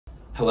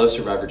Hello,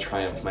 Survivor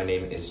Triumph. My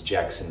name is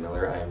Jackson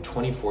Miller. I am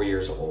 24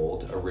 years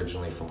old,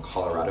 originally from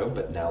Colorado,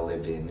 but now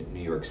live in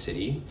New York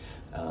City.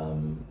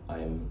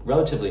 I'm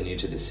relatively new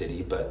to the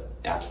city, but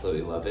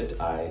absolutely love it.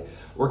 I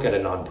work at a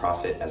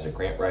nonprofit as a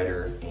grant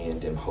writer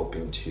and am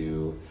hoping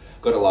to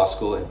go to law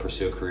school and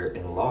pursue a career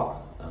in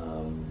law.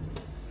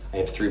 I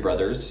have three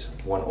brothers,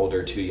 one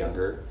older, two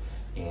younger,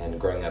 and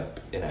growing up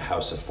in a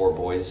house of four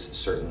boys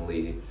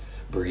certainly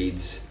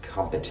breeds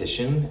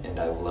competition, and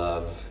I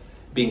love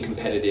being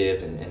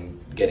competitive and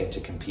getting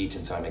to compete,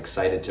 and so I'm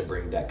excited to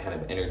bring that kind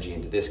of energy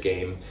into this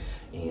game,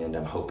 and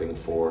I'm hoping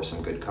for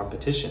some good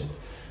competition.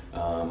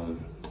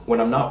 When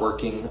I'm not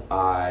working,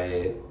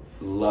 I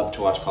love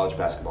to watch college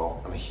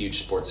basketball. I'm a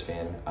huge sports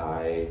fan.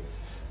 I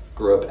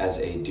grew up as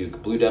a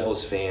Duke Blue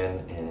Devils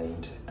fan,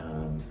 and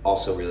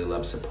also really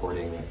love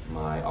supporting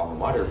my alma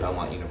mater,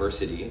 Belmont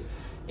University,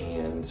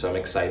 and so I'm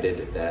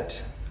excited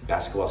that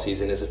basketball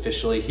season is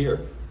officially here.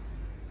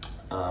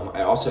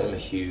 I also am a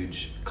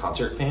huge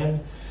concert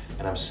fan,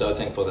 and I'm so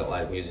thankful that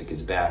live music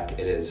is back.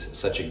 It is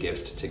such a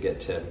gift to get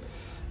to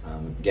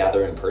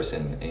gather in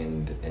person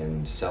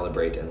and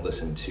celebrate and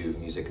listen to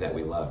music that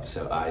we love.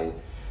 So I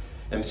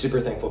am super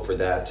thankful for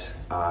that.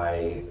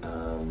 I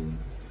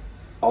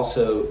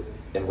also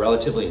am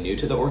relatively new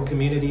to the org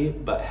community,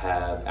 but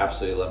have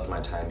absolutely loved my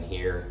time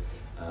here.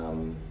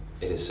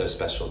 It is so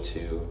special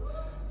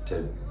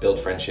to build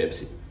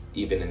friendships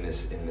even in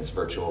this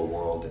virtual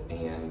world,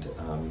 and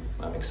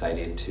I'm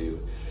excited to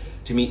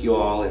meet you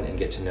all and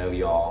get to know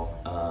you all,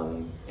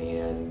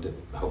 and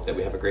hope that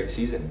we have a great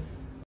season.